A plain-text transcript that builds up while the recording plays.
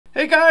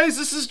Hey guys,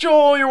 this is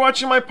Joel. You're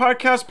watching my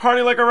podcast,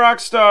 Party Like a Rock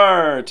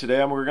Star.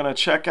 Today we're going to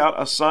check out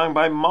a song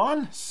by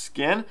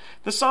Måneskin.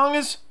 The song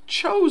is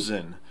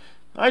Chosen.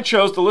 I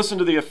chose to listen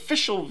to the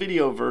official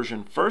video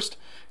version first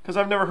because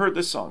I've never heard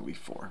this song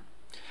before.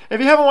 If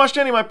you haven't watched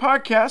any of my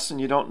podcasts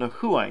and you don't know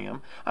who I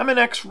am, I'm an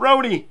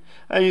ex-roadie.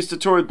 I used to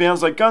tour with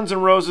bands like Guns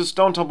N' Roses,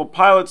 Stone Temple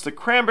Pilots, The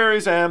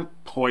Cranberries, and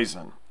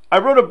Poison. I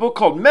wrote a book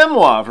called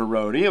Memoir for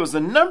Roadie. It was the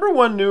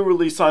 #1 new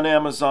release on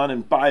Amazon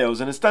and Bios,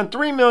 and it's done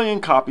 3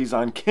 million copies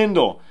on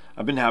Kindle.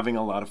 I've been having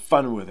a lot of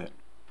fun with it.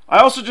 I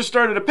also just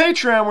started a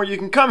Patreon where you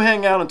can come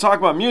hang out and talk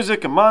about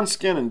music and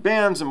Måneskin and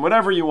bands and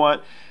whatever you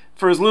want.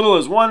 For as little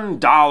as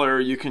 $1,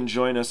 you can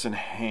join us and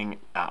hang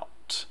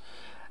out.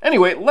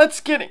 Anyway,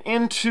 let's get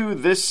into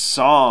this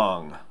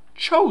song,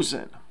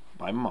 Chosen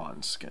by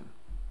Måneskin.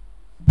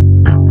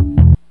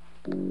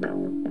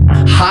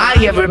 Hi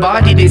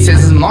everybody, this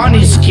is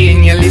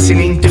Måneskin. You're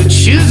listening to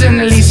Chosen.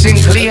 Listen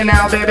clear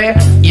now, baby.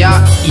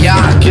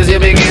 Yeah, cause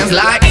it begins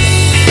like I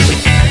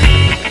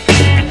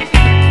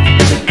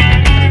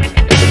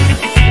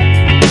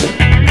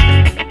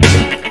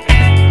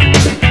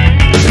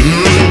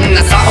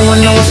saw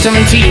when I was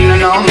 17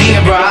 and all me,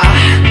 bruh.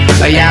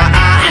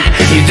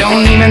 You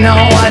don't even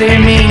know what it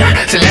means,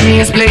 so let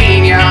me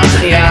explain,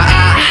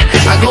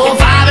 I go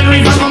 5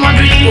 every 5 of my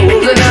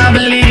dreams, and I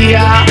believe,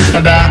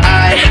 but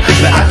I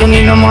don't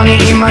need no money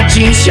in my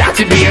jeans, shot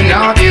to be an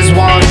artist.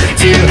 1,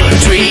 2,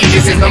 3,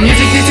 this is no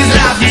music, this is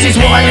life, this is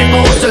what I live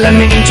for. So let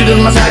me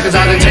introduce myself, cause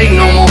I don't take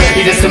no more.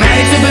 You're just too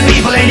many stupid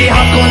people and they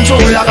have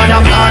control. I got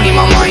a plan in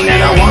my mind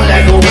and I won't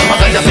let go. I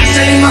got the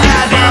pistol in my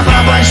head,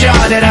 but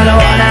shot that I don't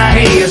wanna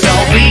hear. So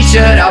please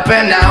shut up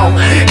and now,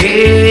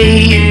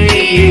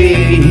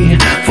 hey,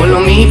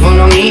 follow me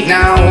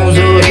now.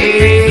 So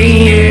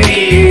hey,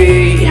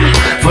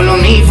 follow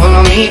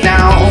me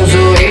now.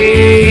 So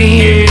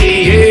hey,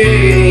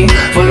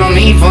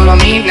 follow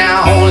me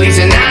now.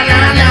 Listen, na,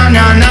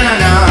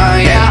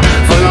 yeah.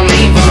 Follow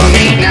me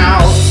now.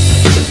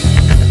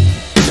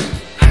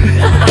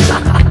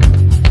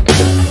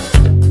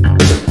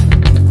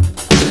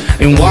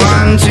 In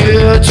 1,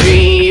 2,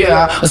 3,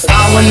 I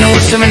started when I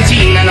was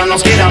 17 and I'm not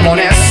scared, I'm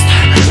honest.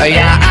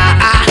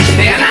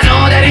 And I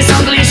know that it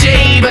sounds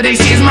cliche, but this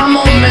is my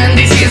moment,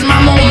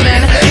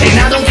 and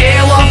I don't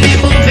care what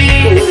people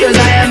think, cause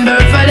I am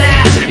birthed for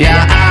that.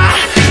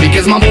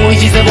 Because my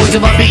voice is the voice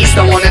of a beast.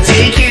 I wanna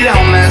take it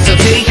on, man, so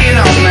take it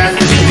on, man.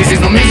 This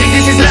is no music,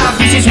 this is life,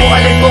 this is what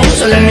I live for.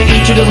 So let me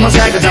introduce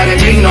myself, cause I can't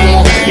take no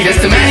more.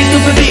 There's too many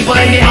stupid people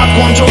and they have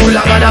control.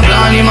 I got a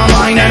plan in my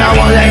mind and I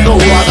won't let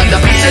go. I got the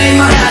pistol in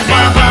my head,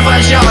 but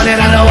shot that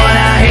I don't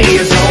wanna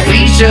hear. So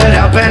please shut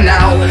up and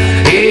now,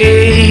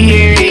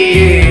 hey,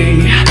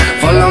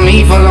 follow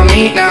me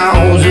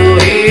now.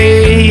 So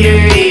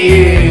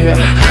hey,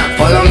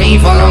 follow me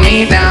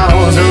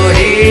now. So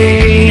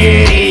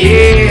hey,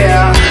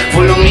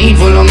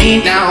 follow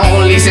me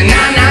now. Listen, na,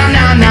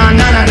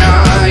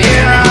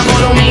 yeah.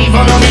 Follow me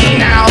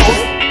now.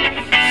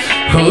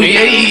 Oh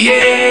yeah.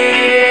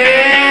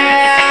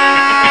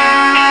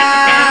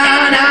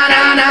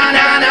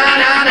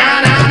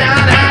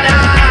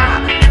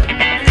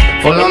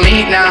 Follow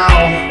me now,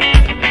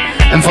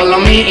 and follow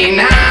me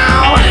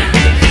now.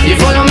 You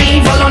follow me,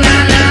 follow na.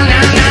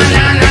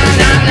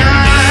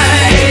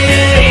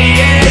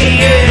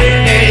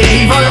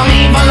 Hey, follow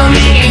me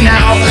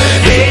now.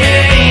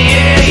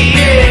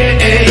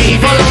 Hey,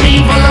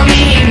 follow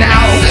me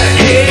now.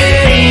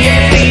 Hey,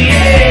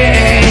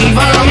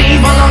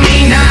 follow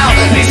me now.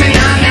 Listen, na.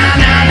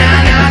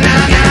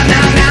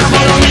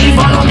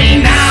 Follow me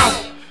now.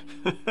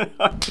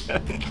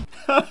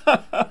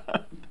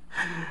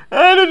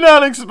 I did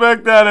not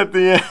expect that at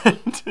the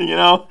end. You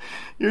know,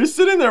 you're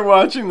sitting there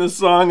watching the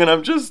song and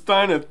I'm just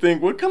trying to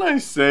think, what can I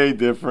say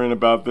different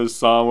about this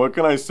song? What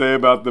can I say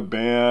about the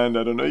band?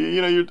 I don't know.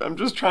 I'm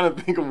just trying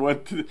to think of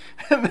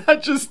and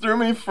that just threw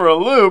me for a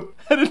loop.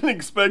 I didn't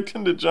expect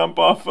him to jump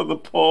off of the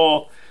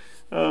pole.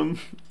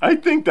 I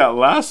think that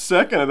last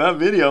second of that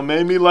video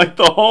made me like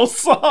the whole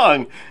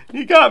song.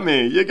 You got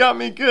me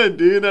good,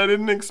 dude. I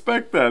didn't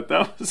expect that.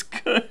 That was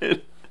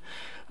good.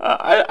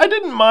 I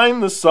didn't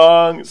mind the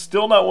song.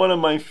 Still not one of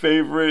my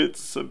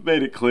favorites. I've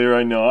made it clear,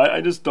 I know.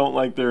 I just don't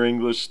like their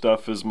English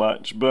stuff as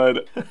much.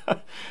 But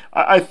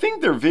I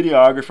think their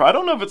videographer, I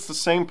don't know if it's the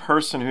same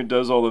person who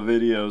does all the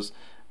videos,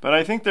 but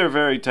I think they're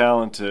very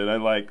talented. I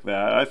like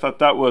that. I thought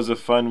that was a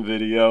fun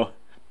video.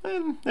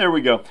 And there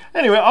we go.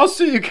 Anyway, I'll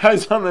see you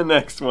guys on the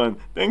next one.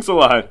 Thanks a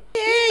lot.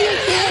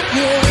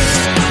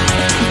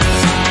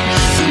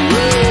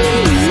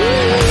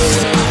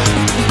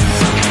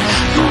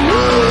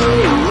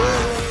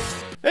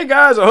 Hey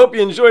guys, I hope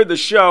you enjoyed the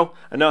show.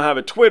 I now have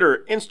a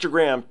Twitter,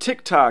 Instagram,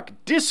 TikTok,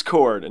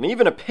 Discord, and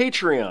even a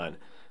Patreon.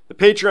 The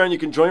Patreon you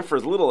can join for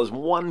as little as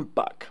 $1.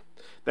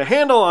 The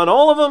handle on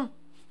all of them,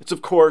 it's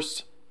of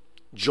course,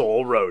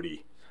 Joel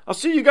Roadie. I'll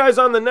see you guys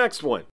on the next one.